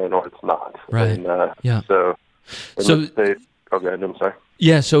Texas grown or it's not. Right. And, I'm sorry.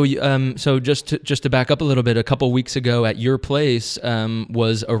 Yeah, so just to back up a little bit, a couple weeks ago at your place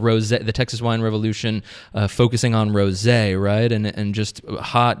was a rosé, the Texas Wine Revolution, focusing on rosé, right? And just a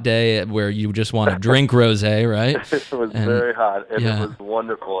hot day where you just want to drink rosé, right? It was very hot, and it was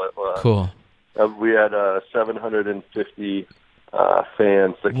wonderful. Cool. We had 750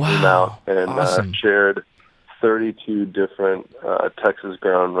 fans that came out and shared 32 different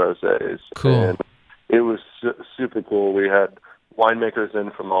Texas-grown rosés. Cool. And it was super cool. We had winemakers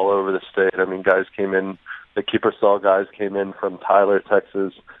in from all over the state. I mean, guys came in, the Keepersall guys came in from Tyler,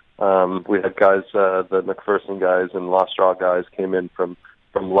 Texas. We had guys, the McPherson guys and Lost Straw guys came in from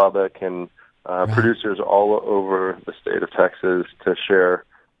Lubbock, and producers all over the state of Texas to share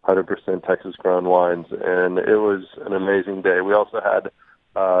 100% Texas-grown wines. And it was an amazing day. We also had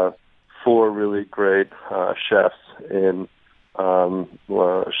 4 really great chefs in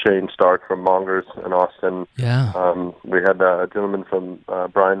Shane Stark from Mongers in Austin. Yeah. We had a gentleman from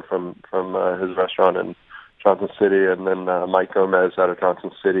Brian from his restaurant in Johnson City, and then Mike Gomez out of Johnson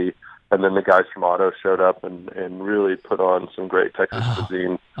City, and then the guys from Otto showed up and really put on some great Texas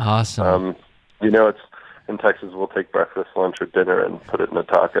cuisine. Awesome. It's in Texas, we'll take breakfast, lunch, or dinner and put it in a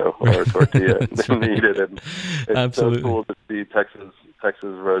taco or a tortilla and eat it. And it's Absolutely. so cool to see Texas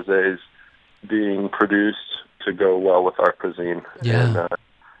rosés being produced to go well with our cuisine. Yeah.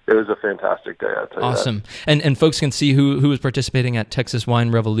 And it was a fantastic day. I'll tell you awesome. And folks can see who is participating at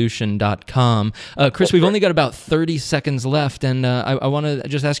TexasWineRevolution.com. Chris, we've only got about 30 seconds left, and I want to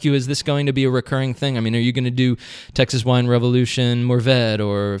just ask you: is this going to be a recurring thing? I mean, are you going to do Texas Wine Revolution Mourvèdre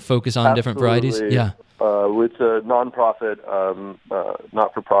or focus on different varieties? Yeah. It's a nonprofit,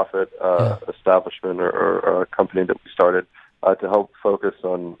 not-for-profit establishment or a company that we started to help focus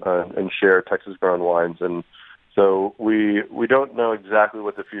on and share Texas-grown wines. And so we don't know exactly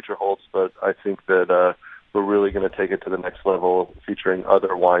what the future holds, but I think that we're really going to take it to the next level, featuring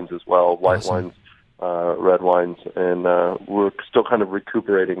other wines as well, white wines, red wines, and we're still kind of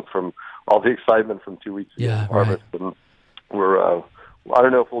recuperating from all the excitement from 2 weeks ago harvest, and we're I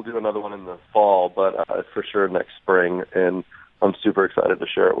don't know if we'll do another one in the fall, but for sure next spring, and I'm super excited to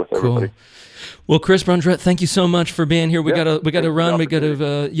share it with everybody. Cool. Well, Chris Brundrett, thank you so much for being here. We gotta run. We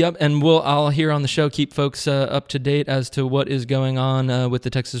gotta and I'll here on the show keep folks up to date as to what is going on with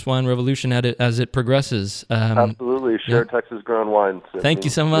the Texas Wine Revolution as it progresses. Absolutely, share Texas grown wines. Thank you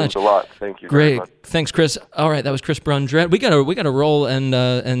so much. A lot. Thank you. Great. Very much. Thanks, Chris. All right, that was Chris Brundrett. We gotta roll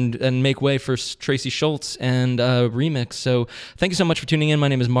and make way for Tracy Schultz and Remix. So thank you so much for tuning in. My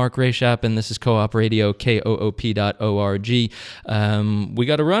name is Mark Rayshap, and this is Co-op Radio, KOOP.org. We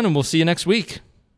got to run, and we'll see you next week.